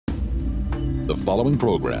The following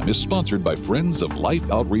program is sponsored by Friends of Life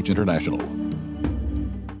Outreach International.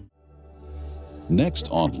 Next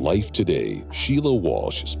on Life Today, Sheila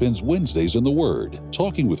Walsh spends Wednesdays in the Word,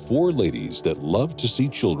 talking with four ladies that love to see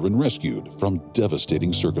children rescued from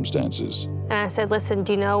devastating circumstances. And I said, listen,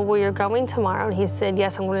 do you know where you're going tomorrow? And he said,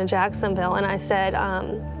 yes, I'm going to Jacksonville. And I said,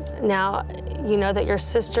 now you know that your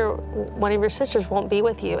sister, one of your sisters won't be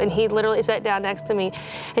with you. And he literally sat down next to me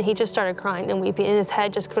and he just started crying and weeping, and his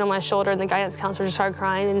head just put on my shoulder, and the guidance counselor just started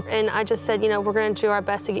crying. And I just said, you know, we're going to do our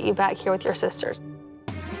best to get you back here with your sisters.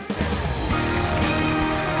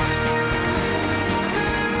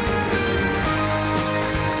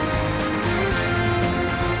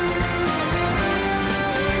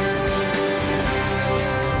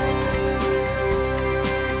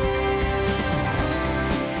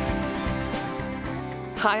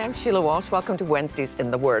 Hi, I'm Sheila Walsh. Welcome to Wednesdays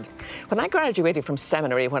in the Word. When I graduated from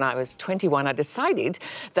seminary when I was 21, I decided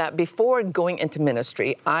that before going into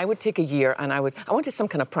ministry, I would take a year and I wanted some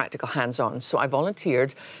kind of practical hands-on. So I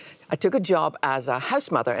volunteered. I took a job as a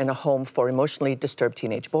house mother in a home for emotionally disturbed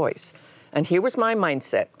teenage boys. And here was my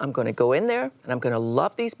mindset. I'm going to go in there and I'm going to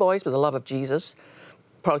love these boys with the love of Jesus.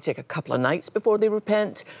 Probably take a couple of nights before they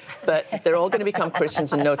repent, but they're all going to become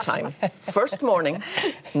Christians in no time. First morning,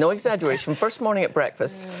 no exaggeration, first morning at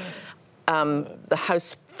breakfast, the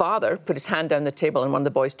house father put his hand down the table and one of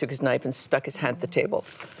the boys took his knife and stuck his hand to the table.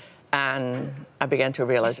 And I began to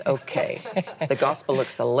realize, okay, the gospel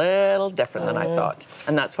looks a little different than I thought.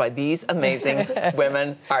 And that's why these amazing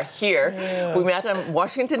women are here. Yeah. We met in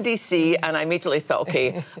Washington, D.C., and I immediately thought,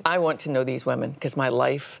 okay, I want to know these women because my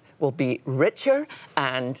life will be richer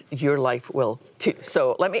and your life will too.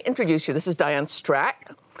 So let me introduce you. This is Diane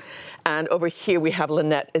Strack. And over here we have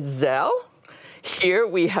Lynette Ezell. Here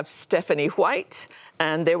we have Stephanie White.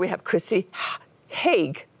 And there we have Christi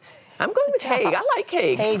Haag. I'm going with Haag. I like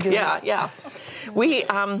Haag. Haag. Yeah. We,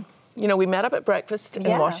 we met up at breakfast in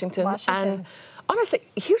Washington. And honestly,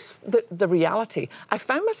 here's the reality. I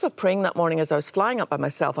found myself praying that morning as I was flying up by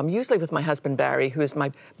myself. I'm usually with my husband, Barry, who is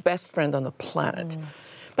my best friend on the planet.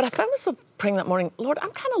 But I found myself praying that morning, Lord,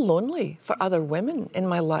 I'm kind of lonely for other women in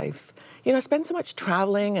my life. You know, I spend so much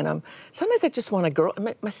traveling, and sometimes I just want to grow.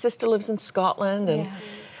 My sister lives in Scotland,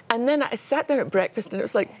 and then I sat down at breakfast, and it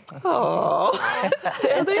was like, oh,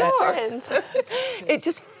 there they are. It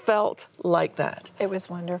just felt like that. It was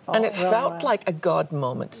wonderful. And it felt like a God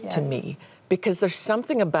moment to me, because there's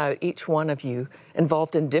something about each one of you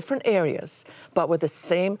involved in different areas, but with the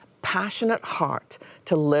same passionate heart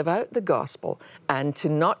to live out the gospel and to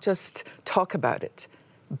not just talk about it.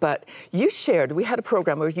 But we had a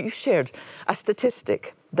program where you shared a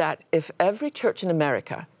statistic that if every church in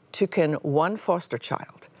America took in one foster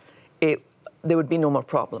child, there would be no more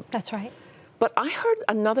problem. That's right. But I heard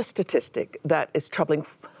another statistic that is troubling.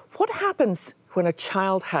 What happens when a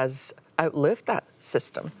child has outlived that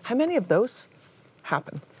system? How many of those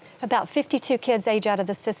happen? About 52 kids age out of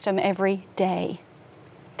the system every day.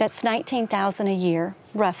 That's 19,000 a year,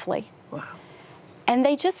 roughly. Wow. And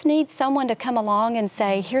they just need someone to come along and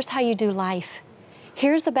say, here's how you do life.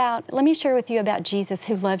 Let me share with you about Jesus,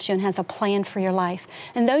 who loves you and has a plan for your life.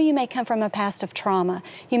 And though you may come from a past of trauma,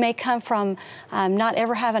 you may come from not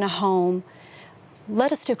ever having a home,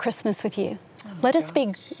 let us do Christmas with you. Let us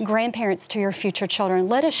be grandparents to your future children.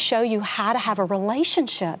 Let us show you how to have a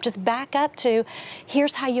relationship. Just back up to,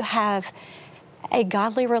 here's how you have a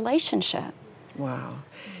godly relationship. Wow.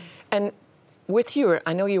 And with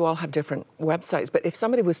I know you all have different websites, but if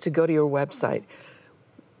somebody was to go to your website,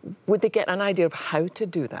 would they get an idea of how to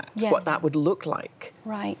do that? Yes. What that would look like?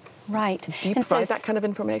 Right. Do you provide that kind of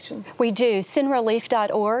information? We do.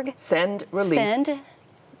 Sendrelief.org.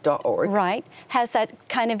 Sendrelief.org. Right. Has that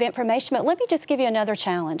kind of information. But let me just give you another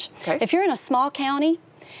challenge. Okay. If you're in a small county,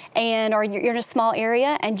 or you're in a small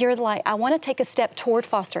area and you're like, I want to take a step toward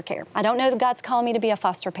foster care. I don't know that God's calling me to be a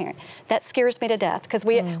foster parent. That scares me to death, because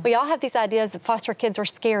we all have these ideas that foster kids are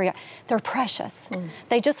scary. They're precious.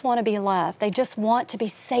 They just want to be loved. They just want to be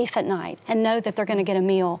safe at night and know that they're going to get a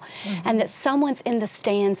meal and that someone's in the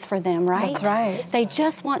stands for them, right? That's right. They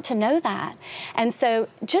just want to know that. And so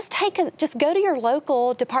just go to your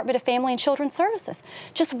local Department of Family and Children's Services.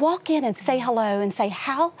 Just walk in and say hello and say,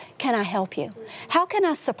 how can I help you? How can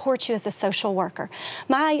I support you as a social worker?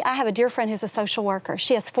 I have a dear friend who's a social worker.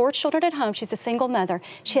 She has 4 children at home. She's a single mother.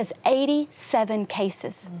 She has 87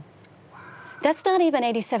 cases. Wow. That's not even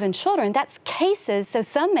 87 children. That's cases, so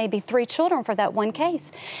some may be 3 children for that one case.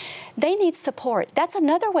 They need support. That's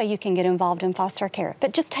another way you can get involved in foster care.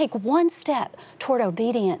 But just take one step toward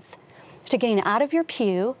obedience, to getting out of your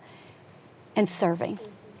pew and serving.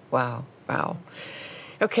 Wow.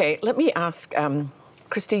 Okay, let me ask,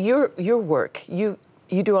 Christi, your work, you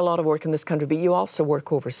do a lot of work in this country, but you also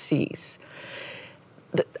work overseas.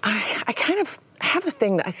 I kind of have the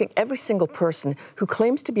thing that I think every single person who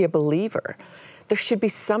claims to be a believer, there should be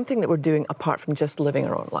something that we're doing apart from just living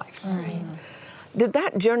our own lives. Right. Did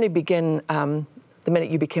that journey begin the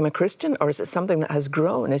minute you became a Christian, or is it something that has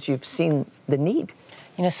grown as you've seen the need?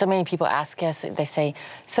 You know, so many people ask us, they say,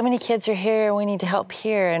 so many kids are here, we need to help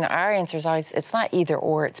here. And our answer is always, it's not either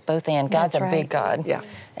or, it's both and. God's a big God. Yeah.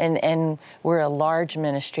 And we're a large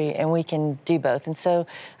ministry, and we can do both. And so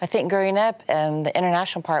I think growing up, the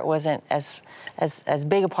international part wasn't as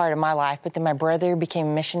big a part of my life, but then my brother became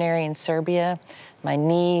a missionary in Serbia, my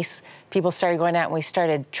niece, people started going out and we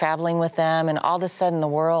started traveling with them, and all of a sudden the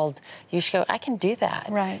world, you should go, I can do that.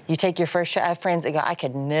 Right. You take your first shot. I have friends that go, I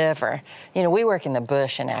could never. You know, we work in the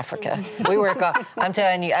bush in Africa. We work on, I'm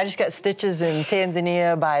telling you, I just got stitches in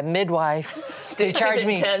Tanzania by a midwife. Stitches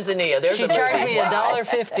in Tanzania. She charged me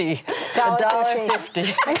 $1.50.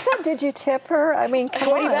 $1.50. I said, did you tip her? I mean, come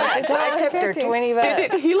 20 on, bucks. I tipped her 20 bucks.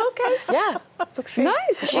 Did it heal okay? Yeah. Looks great.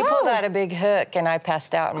 Nice. She pulled out a big hook and I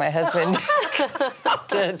passed out and my husband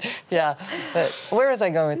did. Yeah. But where was I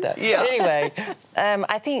going with that? Yeah. Anyway,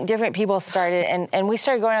 I think different people started and we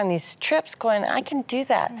started going on these trips going, I can do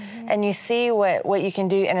that. Mm-hmm. And you see what you can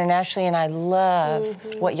do internationally, and I love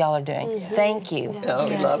what y'all are doing. Mm-hmm. Thank you. Yeah. Oh,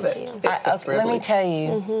 we love it. It's a let me privilege. tell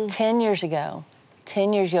you, 10 years ago,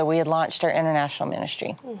 we had launched our international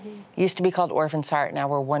ministry. Used to be called Orphan's Heart. Now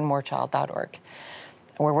we're onemorechild.org.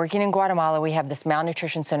 We're working in Guatemala. We have this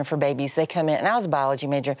malnutrition center for babies. They come in, and I was a biology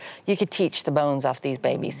major. You could teach the bones off these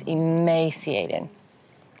babies, emaciated.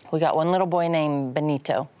 We got one little boy named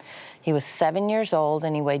Benito. He was 7 years old,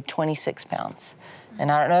 and he weighed 26 pounds.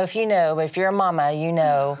 And I don't know if you know, but if you're a mama, you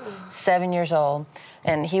know, 7 years old.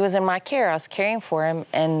 And he was in my care. I was caring for him,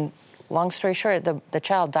 and long story short, the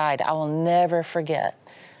child died. I will never forget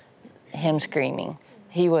him screaming.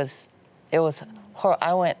 It was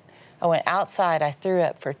horrible. I went outside, I threw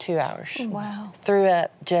up for 2 hours. Wow. Threw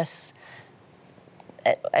up just,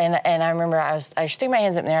 and I remember I just threw my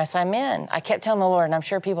hands up in there, I said, I'm in. I kept telling the Lord, and I'm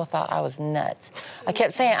sure people thought I was nuts. I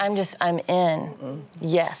kept saying, I'm in. Mm-hmm.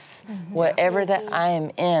 Yes. Mm-hmm. Whatever that I am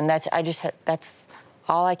in, that's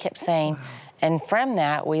all I kept saying. Wow. And from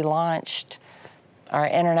that, we launched our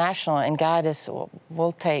international, and God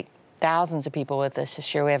we'll take thousands of people with us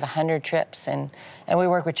this year. We have 100 trips, and we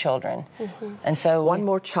work with children. Mm-hmm. And so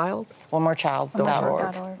onemorechild.org.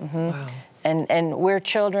 Mm-hmm. Wow. And we're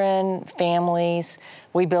children, families.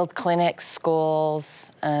 We build clinics,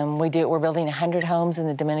 schools. We're building 100 homes in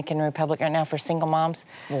the Dominican Republic right now for single moms.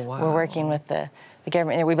 Oh, wow. We're working with the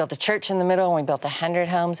government. We built a church in the middle, and we built 100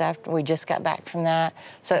 homes after we just got back from that.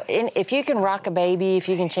 So if you can rock a baby, if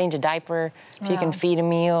you can change a diaper, if you can feed a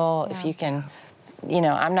meal, if you can, you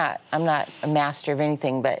know, I'm not a master of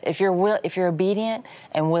anything, but if you're obedient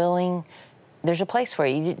and willing, there's a place for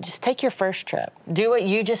you. You just take your first trip. Do what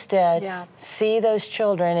you just did. Yeah. See those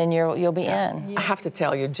children, and you'll be in. Yeah. I have to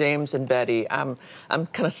tell you, James and Betty, I'm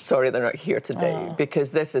kind of sorry they're not here today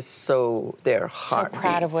because this is their heartbeat. So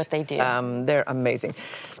proud of what they do. They're amazing.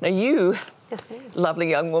 Now you, yes, ma'am. Lovely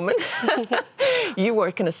young woman, you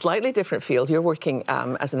work in a slightly different field. You're working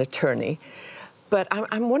as an attorney. But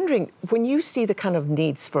I'm wondering, when you see the kind of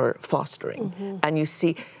needs for fostering and you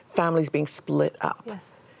see families being split up,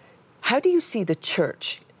 yes. How do you see the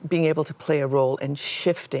church being able to play a role in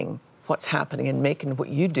shifting what's happening and making what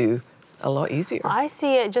you do a lot easier? I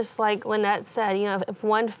see it just like Lynette said, you know, if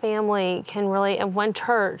one family can really, if one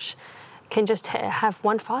church can just have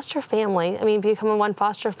one foster family, become a one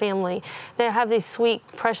foster family. They have these sweet,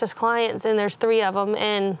 precious clients, and there's 3 of them,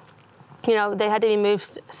 and you know, they had to be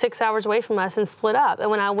moved 6 hours away from us and split up. And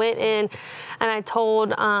when I went in and I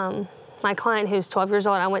told my client, who's 12 years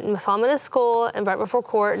old, I went and saw him at his school and right before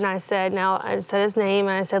court, and I said his name,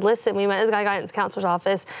 and I said, listen, we met at the guidance counselor's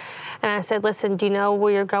office, and I said, listen, do you know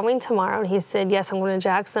where you're going tomorrow? And he said, yes, I'm going to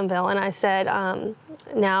Jacksonville. And I said,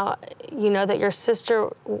 now, you know that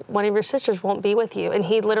one of your sisters won't be with you. And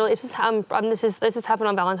he literally, this has happened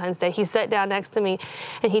on Valentine's Day. He sat down next to me,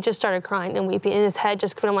 and he just started crying and weeping, and his head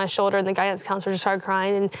just put on my shoulder, and the guidance counselor just started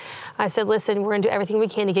crying. And I said, listen, we're going to do everything we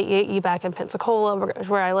can to get you back in Pensacola,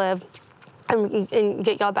 where I live, and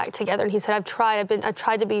get y'all back together. And he said, I've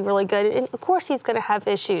tried to be really good. And of course he's going to have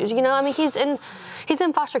issues. You know, he's in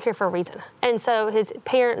foster care for a reason. And so his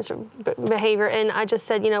parents' behavior, and I just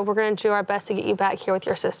said, you know, we're going to do our best to get you back here with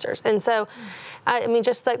your sisters. And so I mean,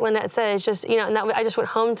 just like Lynette said, it's just, and I just went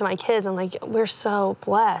home to my kids. I'm like, we're so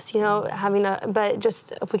blessed, but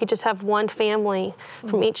just if we could just have one family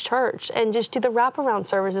from each church and just do the wraparound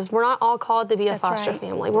services. We're not all called to be a foster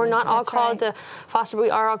family. We're not all called to foster. We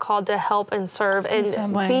are all called to help and serve and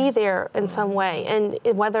be there in some way. And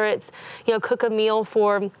whether it's, cook a meal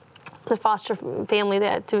for the foster family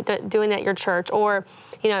that's doing at your church, or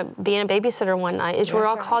being a babysitter one night. We're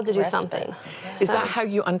all called to do something. Is that how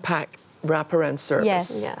you unpack wraparound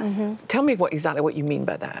service? Yes. Mm-hmm. Tell me exactly what you mean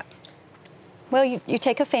by that. Well, you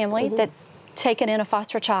take a family that's taken in a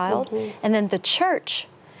foster child, and then the church,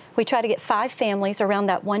 we try to get 5 families around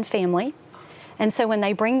that one family. And so when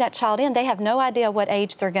they bring that child in, they have no idea what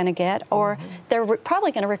age they're going to get, or they're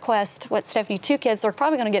probably going to request, what, Stephanie, 2 kids, they're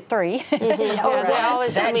probably going to get 3. Or they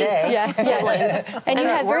always, Yeah. And you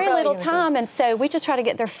have very little time, and so we just try to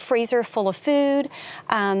get their freezer full of food.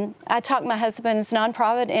 I talked my husband's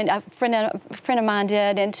nonprofit, and a friend of mine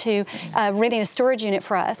did, into renting a storage unit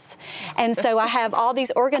for us. And so I have all these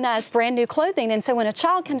organized brand new clothing, and so when a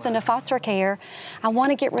child comes into foster care, I want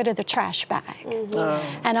to get rid of the trash bag.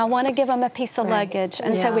 And I want to give them a piece of luggage.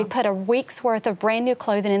 And so we put a week's worth of brand new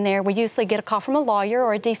clothing in there. We usually get a call from a lawyer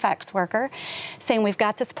or a defects worker saying we've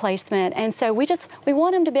got this placement. And so we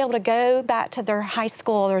want them to be able to go back to their high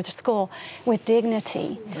school or their school with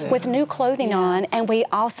dignity, with new clothing on. And we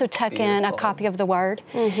also tuck in a copy of the Word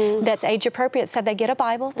that's age appropriate. So they get a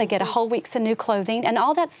Bible, they get a whole week's of new clothing, and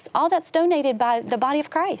all that's donated by the body of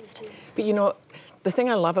Christ. But the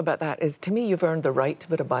thing I love about that is, to me, you've earned the right to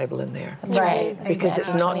put a Bible in there. Right. Because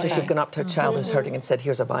it's not just you've gone up to a child who's hurting and said,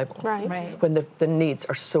 here's a Bible. Right. When the needs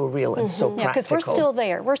are so real and so practical. Because we're still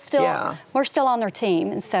there. We're still on their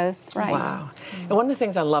team. And so, Wow. And one of the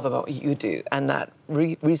things I love about what you do, and that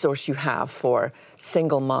resource you have for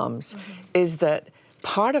single moms, is that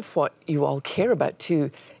part of what you all care about,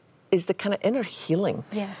 too, is the kind of inner healing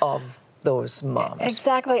of those moms.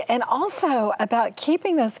 Exactly. And also about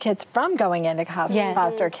keeping those kids from going into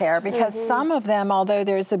foster care, because some of them, although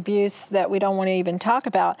there's abuse that we don't want to even talk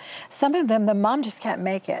about, some of them, the mom just can't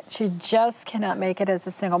make it. She just cannot make it as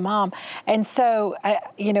a single mom. And so,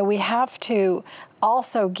 we have to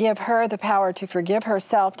also give her the power to forgive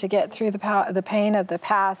herself, to get through the pain of the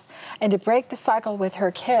past, and to break the cycle with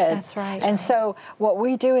her kids. That's right. And so what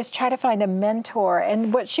we do is try to find a mentor.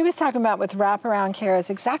 And what she was talking about with wraparound care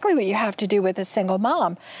is exactly what you have to do with a single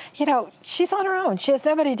mom. She's on her own. She has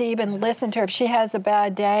nobody to even listen to her. If she has a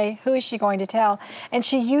bad day, who is she going to tell? And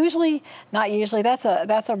she not usually, that's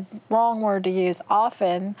a wrong word to use,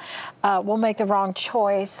 often will make the wrong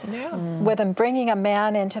choice with them bringing a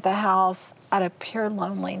man into the house out of pure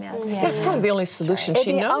loneliness. That's probably the only solution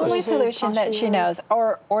she knows. The only solution that she knows,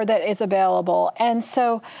 or that is available. And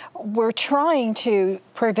so we're trying to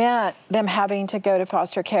prevent them having to go to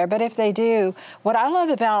foster care. But if they do, what I love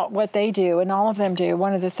about what they do, and all of them do,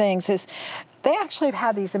 one of the things is they actually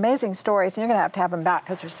have these amazing stories, and you're going to have them back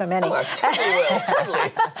because there's so many. Oh, I totally will,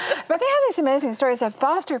 totally. But they have these amazing stories of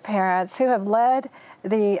foster parents who have led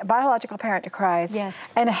the biological parent to Christ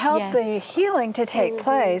and helped the healing to take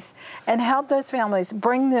place, and help those families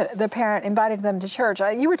bring the parent, invited them to church.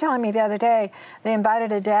 You were telling me the other day they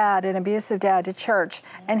invited an abusive dad to church,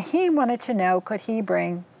 and he wanted to know, could he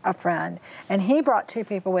bring a friend? And he brought 2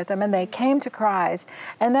 people with him, and they came to Christ,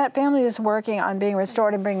 and that family was working on being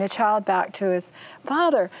restored and bring the child back to his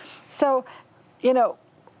father. So,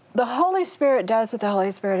 the Holy Spirit does what the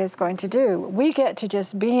Holy Spirit is going to do. We get to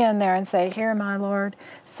just be in there and say, here, my Lord,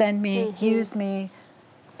 send me, use me.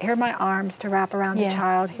 Here are my arms to wrap around the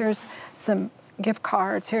child. Here's some gift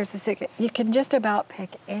cards. Here's a ticket. You can just about pick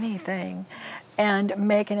anything and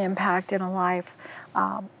make an impact in a life.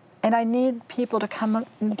 And I need people to come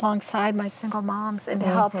alongside my single moms and to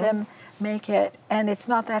help them make it. And it's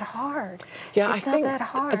not that hard. Yeah, I think not that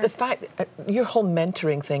hard. The fact, your whole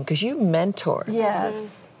mentoring thing, because you mentor.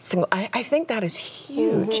 Yes. I think that is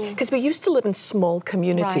huge, because we used to live in small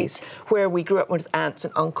communities where we grew up with aunts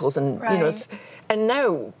and uncles, and and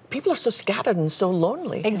now people are so scattered and so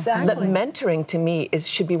lonely. Exactly. That mentoring, to me,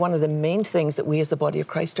 should be one of the main things that we as the body of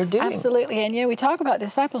Christ are doing. Absolutely. And, we talk about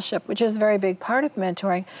discipleship, which is a very big part of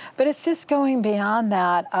mentoring, but it's just going beyond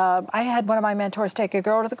that. I had one of my mentors take a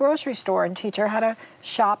girl to the grocery store and teach her how to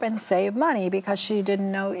shop and save money, because she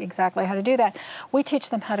didn't know exactly how to do that. We teach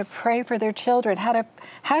them how to pray for their children,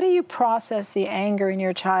 how do you process the anger in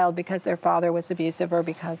your child because their father was abusive or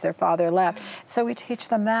because their father left. So we teach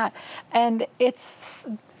them that. And it's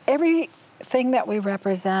everything that we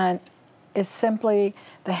represent is simply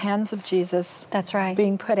the hands of Jesus. That's right.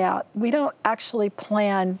 Being put out. We don't actually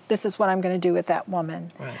plan, this is what I'm going to do with that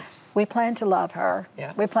woman. Right. We plan to love her.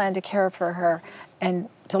 Yeah. We plan to care for her and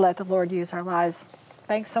to let the Lord use our lives.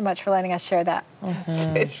 Thanks so much for letting us share that.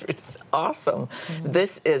 Mm-hmm. It's awesome. Mm-hmm.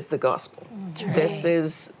 This is the gospel. Right. This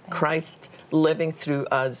is Christ living through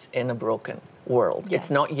us in a broken world. Yes.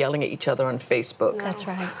 It's not yelling at each other on Facebook. No. That's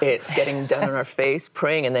right. It's getting down on our face,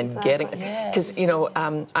 praying, and then getting... Because, you know,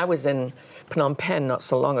 I was in Phnom Penh not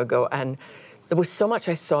so long ago, and there was so much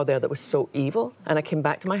I saw there that was so evil, and I came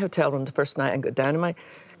back to my hotel room the first night and got down on my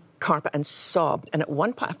carpet and sobbed. And at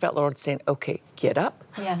one point I felt the Lord saying, okay, get up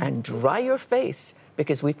and dry your face,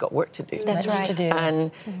 because we've got work to do. That's right. To do.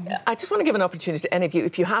 And I just want to give an opportunity to any of you,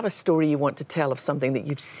 if you have a story you want to tell of something that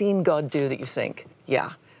you've seen God do that you think,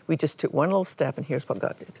 yeah, we just took one little step and here's what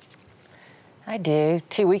God did. I do.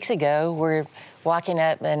 2 weeks ago, we're walking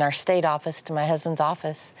up in our state office to my husband's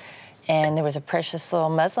office, and there was a precious little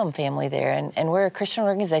Muslim family there. And we're a Christian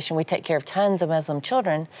organization. We take care of tons of Muslim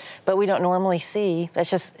children, but we don't normally see.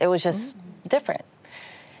 It was just different.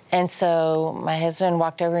 And so my husband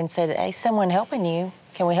walked over and said, hey, someone helping you.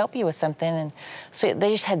 Can we help you with something? And so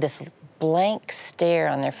they just had this blank stare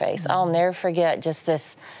on their face. I'll never forget just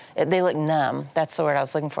this. They looked numb. That's the word I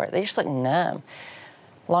was looking for. They just looked numb.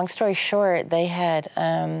 Long story short, they had,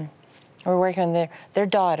 we're working with their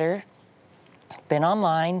daughter, been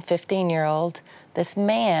online, 15-year-old. This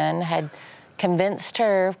man had convinced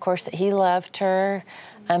her, of course, that he loved her,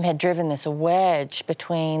 had driven this wedge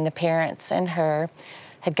between the parents and her,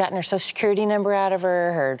 had gotten her Social Security number out of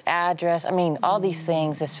her, her address. I mean, all these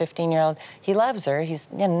things, this 15-year-old, he loves her.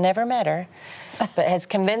 He's never met her, but has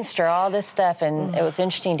convinced her all this stuff. And it was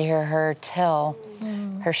interesting to hear her tell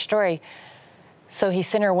her story. So he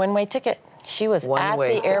sent her a one-way ticket. She was at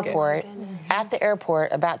the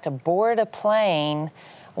airport, about to board a plane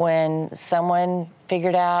when someone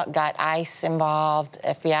figured out, got ICE involved,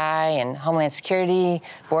 FBI and Homeland Security,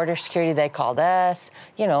 Border Security, they called us,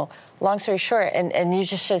 you know. Long story short, and you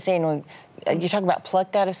just should see, when you talk about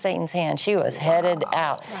plucked out of Satan's hand, she was headed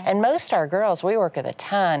out. Right. And most of our girls, we work with a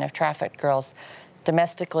ton of trafficked girls,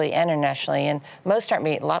 domestically and internationally, and most of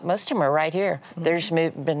them are right here. They're just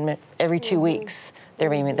been every 2 weeks.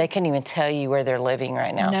 They couldn't even tell you where they're living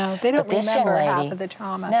right now. No, they don't remember half of the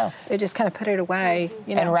trauma. No. They just kind of put it away.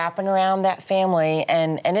 You know. And wrapping around that family,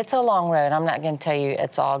 and it's a long road. I'm not going to tell you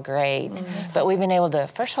it's all great. But we've been able to,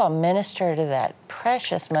 first of all, minister to that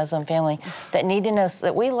precious Muslim family that need to know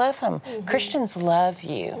that we love them. Christians love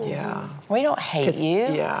you. Yeah. We don't hate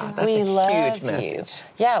you. Yeah, that's we a love huge you. message.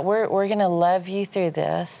 Yeah, we're going to love you through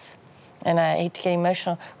this. And I hate to get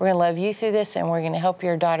emotional. We're going to love you through this, and we're going to help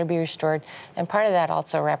your daughter be restored. And part of that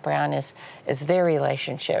also wrap around is their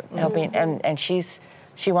relationship, helping. And she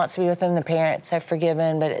wants to be with them. The parents have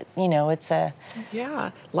forgiven, but it's a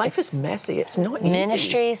life is messy. It's not easy.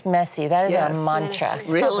 Ministry is messy. That is our mantra.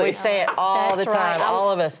 Really, we say it all the time.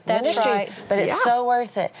 All of us. That's ministry, right. but it's so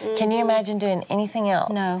worth it. Can you imagine doing anything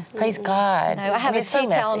else? No. Praise God. No, I have a tea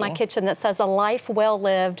towel in my kitchen that says, "A life well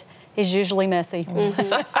lived is usually messy."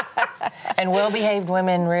 And well-behaved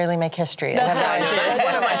women rarely make history. That's right. It's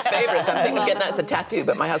one of my favorites. I'm thinking of getting that as a tattoo,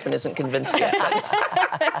 but my husband isn't convinced yet.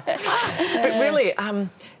 But really, I'm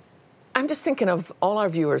just thinking of all our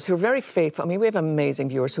viewers who are very faithful. I mean, we have amazing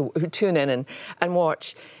viewers who tune in and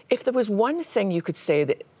watch. If there was one thing you could say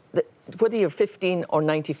that whether you're 15 or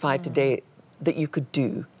 95 today, that you could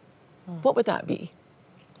do, what would that be?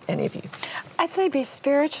 Any of you? I'd say be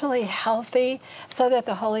spiritually healthy so that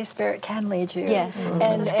the Holy Spirit can lead you. Yes.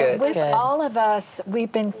 And with all of us,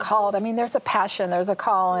 we've been called. I mean, there's a passion, there's a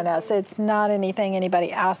call in us. It's not anything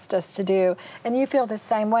anybody asked us to do. And you feel the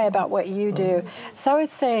same way about what you do. So I would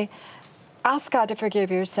say, ask God to forgive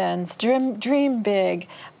your sins. Dream big.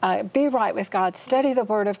 Be right with God. Study the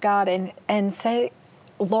Word of God and say,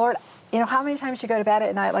 Lord, how many times you go to bed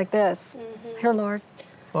at night like this? Here, Lord.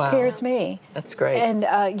 Wow. Here's me. That's great.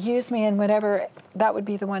 And use me in whatever, that would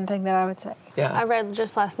be the one thing that I would say. Yeah. I read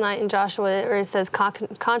just last night in Joshua where it says,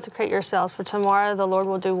 consecrate yourselves, for tomorrow the Lord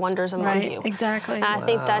will do wonders among you. Exactly. And I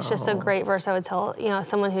think that's just a great verse I would tell,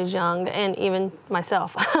 someone who's young, and even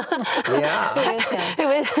myself.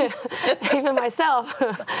 Even myself,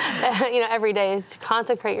 every day is to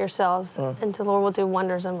consecrate yourselves, and the Lord will do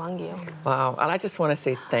wonders among you. Wow. And I just want to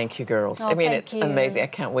say thank you, girls. Oh, I mean, it's amazing. I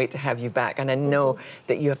can't wait to have you back. And I know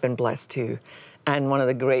that you have been blessed too. And one of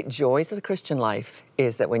the great joys of the Christian life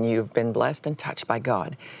is that when you've been blessed and touched by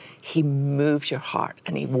God, He moves your heart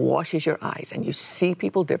and He washes your eyes and you see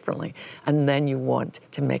people differently, and then you want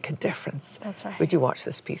to make a difference. That's right. Would you watch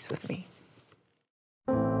this piece with me?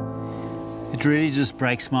 It really just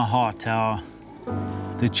breaks my heart how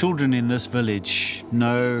the children in this village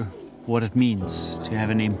know what it means to have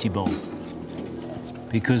an empty bowl.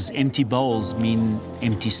 Because empty bowls mean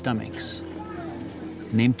empty stomachs.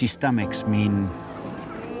 And empty stomachs mean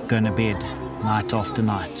going to bed night after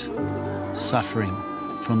night, suffering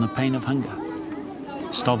from the pain of hunger,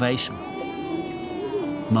 starvation,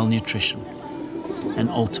 malnutrition, and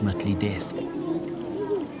ultimately death.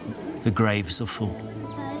 The graves are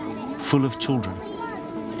full of children,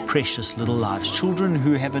 precious little lives, children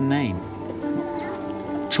who have a name,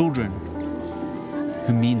 children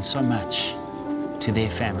who mean so much to their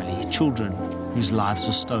family, children whose lives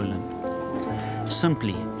are stolen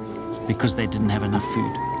simply because they didn't have enough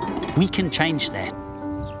food. We can change that.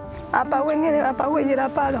 Apa wengine apa wejira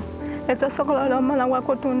palo. Eso sokolo lo mala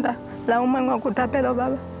wakutunda. La umangwa kutapelo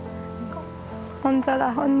baba.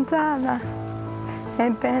 Onzala.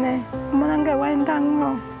 Epene mwanange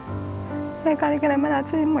waindango. Ekali kele mena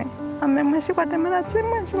timwe. Amemwe sikwate mena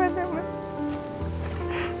timwe sikwate.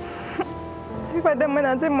 Sikwate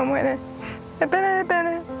mena timwe mwene.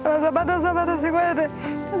 Epene. Zapato sikwate.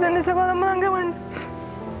 Zeni sokolo mwanange wanda.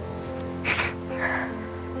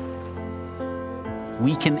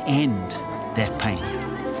 We can end that pain.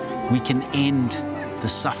 We can end the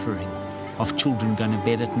suffering of children going to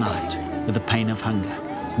bed at night with the pain of hunger.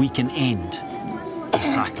 We can end the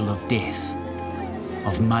cycle of death,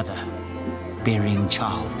 of mother burying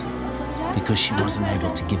child because she wasn't able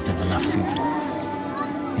to give them enough food.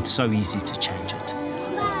 It's so easy to change it.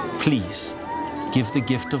 Please give the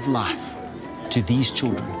gift of life to these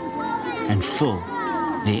children and fill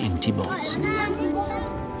their empty bowls.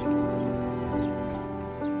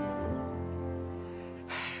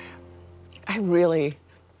 I really,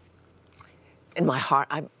 in my heart,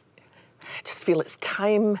 I just feel it's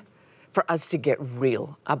time for us to get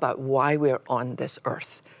real about why we're on this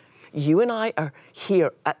earth. You and I are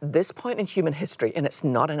here at this point in human history, and it's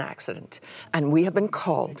not an accident. And we have been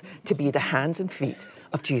called to be the hands and feet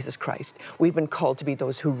of Jesus Christ. We've been called to be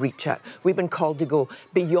those who reach out. We've been called to go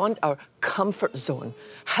beyond our comfort zone.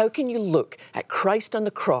 How can you look at Christ on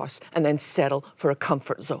the cross and then settle for a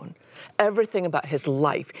comfort zone? Everything about his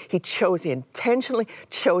life, he intentionally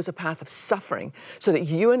chose a path of suffering so that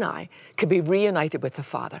you and I could be reunited with the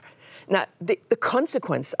Father. Now, the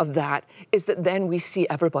consequence of that is that then we see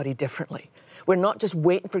everybody differently. We're not just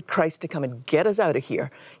waiting for Christ to come and get us out of here.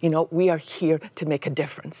 You know, we are here to make a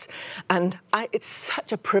difference. And it's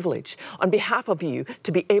such a privilege on behalf of you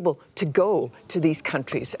to be able to go to these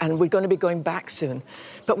countries. And we're going to be going back soon.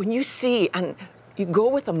 But when you see and you go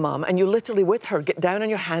with a mom and you literally with her get down on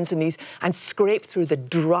your hands and knees and scrape through the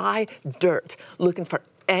dry dirt looking for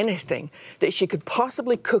anything that she could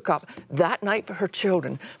possibly cook up that night for her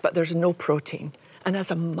children, but there's no protein. And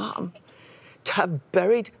as a mom, to have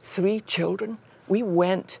buried 3 children, we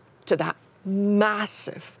went to that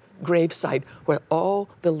massive graveside where all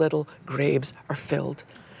the little graves are filled.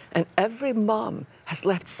 And every mom has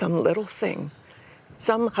left some little thing.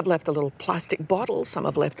 Some have left a little plastic bottle, some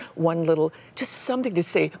have left one little, just something to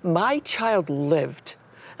say, my child lived,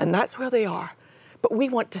 and that's where they are. But we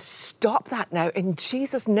want to stop that now in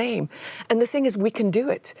Jesus' name. And the thing is, we can do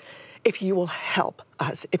it if you will help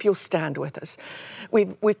us, if you'll stand with us.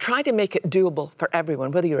 We've tried to make it doable for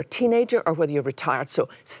everyone, whether you're a teenager or whether you're retired. So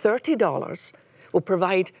 $30 will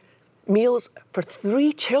provide meals for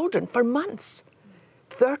 3 children for months.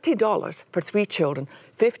 $30 for 3 children,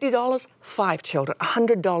 $50, 5 children,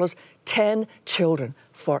 $100, 10 children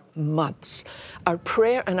for months. Our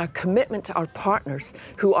prayer and our commitment to our partners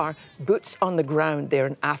who are boots on the ground there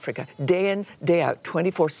in Africa, day in, day out,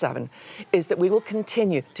 24/7, is that we will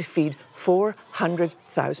continue to feed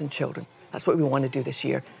 400,000 children. That's what we want to do this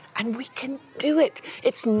year. And we can do it.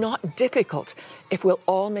 It's not difficult if we'll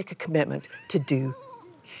all make a commitment to do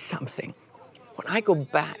something. When I go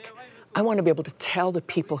back, I want to be able to tell the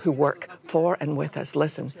people who work for and with us,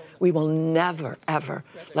 listen, we will never, ever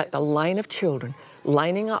let the line of children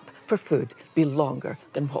lining up for food be longer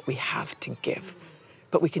than what we have to give.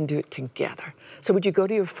 But we can do it together. So would you go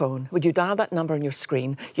to your phone? Would you dial that number on your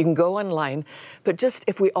screen? You can go online. But just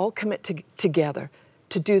if we all commit together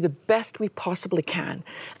to do the best we possibly can.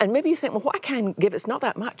 And maybe you think, well, what I can give, it's not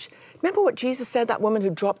that much. Remember what Jesus said, that woman who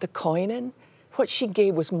dropped the coin in? What she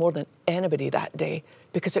gave was more than anybody that day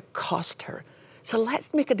because it cost her. So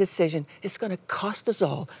let's make a decision. It's going to cost us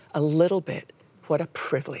all a little bit. What a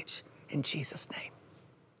privilege in Jesus' name.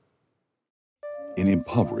 In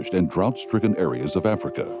impoverished and drought-stricken areas of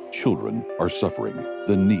Africa, children are suffering.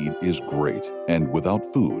 The need is great, and without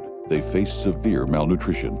food, they face severe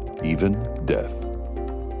malnutrition, even death.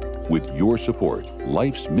 With your support,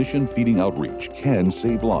 Life's Mission Feeding Outreach can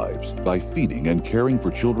save lives by feeding and caring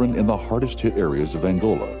for children in the hardest-hit areas of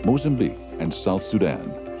Angola, Mozambique, and South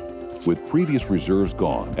Sudan. With previous reserves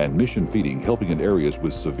gone and mission feeding helping in areas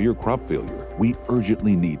with severe crop failure, we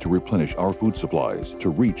urgently need to replenish our food supplies to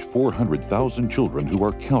reach 400,000 children who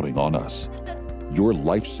are counting on us. Your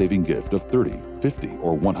life-saving gift of $30, $50,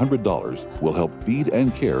 or $100 will help feed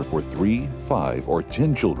and care for 3, 5, or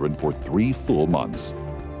 10 children for 3 full months.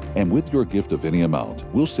 And with your gift of any amount,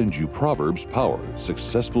 we'll send you Proverbs Power,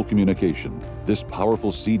 Successful Communication. This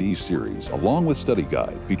powerful CD series, along with study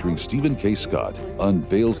guide featuring Stephen K. Scott,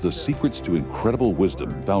 unveils the secrets to incredible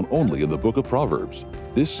wisdom found only in the book of Proverbs.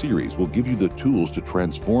 This series will give you the tools to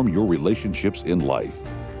transform your relationships in life.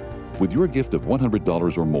 With your gift of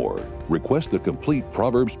 $100 or more, request the complete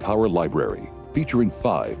Proverbs Power Library, featuring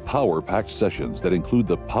 5 power-packed sessions that include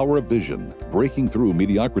the power of vision, breaking through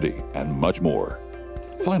mediocrity, and much more.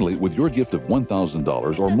 Finally, with your gift of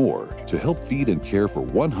 $1,000 or more to help feed and care for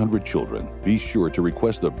 100 children, be sure to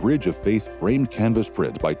request the Bridge of Faith framed canvas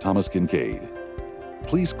print by Thomas Kincaid.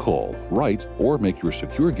 Please call, write, or make your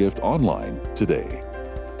secure gift online today.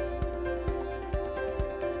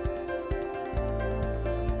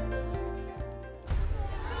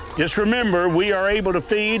 Just remember, we are able to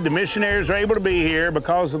feed, the missionaries are able to be here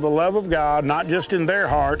because of the love of God, not just in their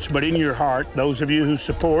hearts, but in your heart. Those of you who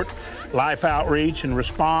support Life Outreach and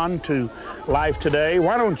respond to Life Today,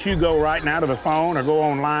 why don't you go right now to the phone or go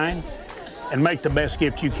online and make the best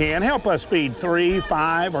gift you can. Help us feed 3,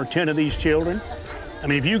 5, or 10 of these children. I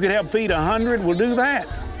mean, if you could help feed 100, we'll do that.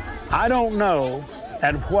 I don't know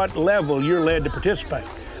at what level you're led to participate,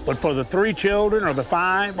 but for the 3 children or the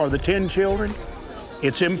 5 or the 10 children,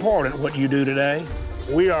 it's important what you do today.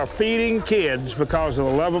 We are feeding kids because of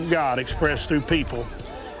the love of God expressed through people.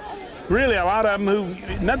 Really, a lot of them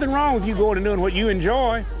who, nothing wrong with you going and doing what you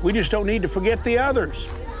enjoy. We just don't need to forget the others.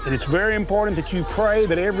 And it's very important that you pray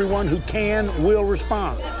that everyone who can will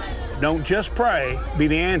respond. Don't just pray, be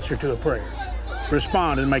the answer to a prayer.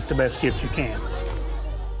 Respond and make the best gift you can.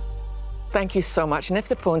 Thank you so much. And if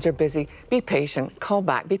the phones are busy, be patient, call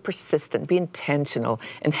back, be persistent, be intentional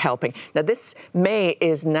in helping. Now, this May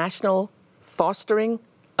is National Fostering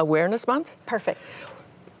Awareness Month. Perfect.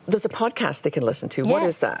 There's a podcast they can listen to. Yes. What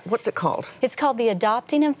is that? What's it called? It's called the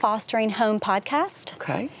Adopting and Fostering Home Podcast.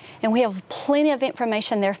 Okay. And we have plenty of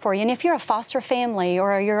information there for you. And if you're a foster family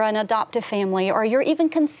or you're an adoptive family or you're even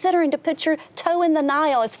considering to put your toe in the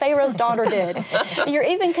Nile as Pharaoh's daughter did, you're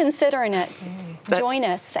even considering it, join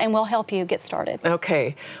us and we'll help you get started.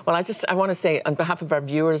 Okay. Well, I want to say on behalf of our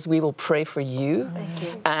viewers, we will pray for you. Thank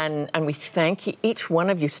you. And we thank you, each one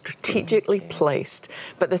of you strategically placed.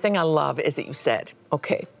 But the thing I love is that you said,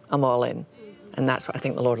 okay, I'm all in. And that's what I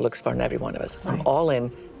think the Lord looks for in every one of us. I'm all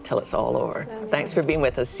in till it's all over. Thanks for being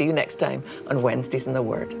with us. See you next time on Wednesdays in the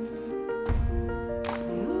Word.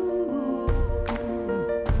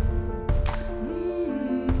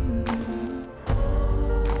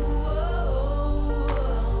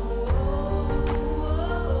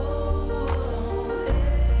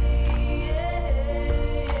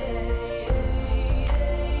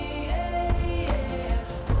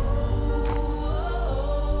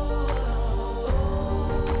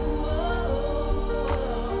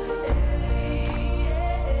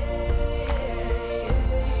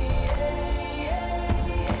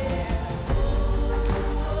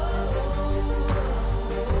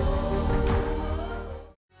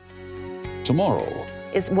 Tomorrow.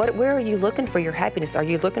 Where are you looking for your happiness? Are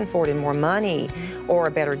you looking for it in more money or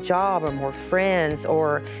a better job or more friends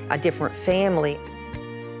or a different family?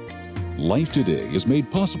 Life Today is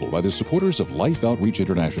made possible by the supporters of Life Outreach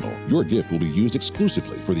International. Your gift will be used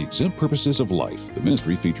exclusively for the exempt purposes of life. The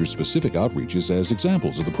ministry features specific outreaches as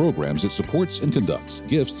examples of the programs it supports and conducts.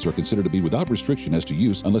 Gifts are considered to be without restriction as to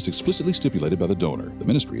use unless explicitly stipulated by the donor. The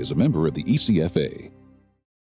ministry is a member of the ECFA.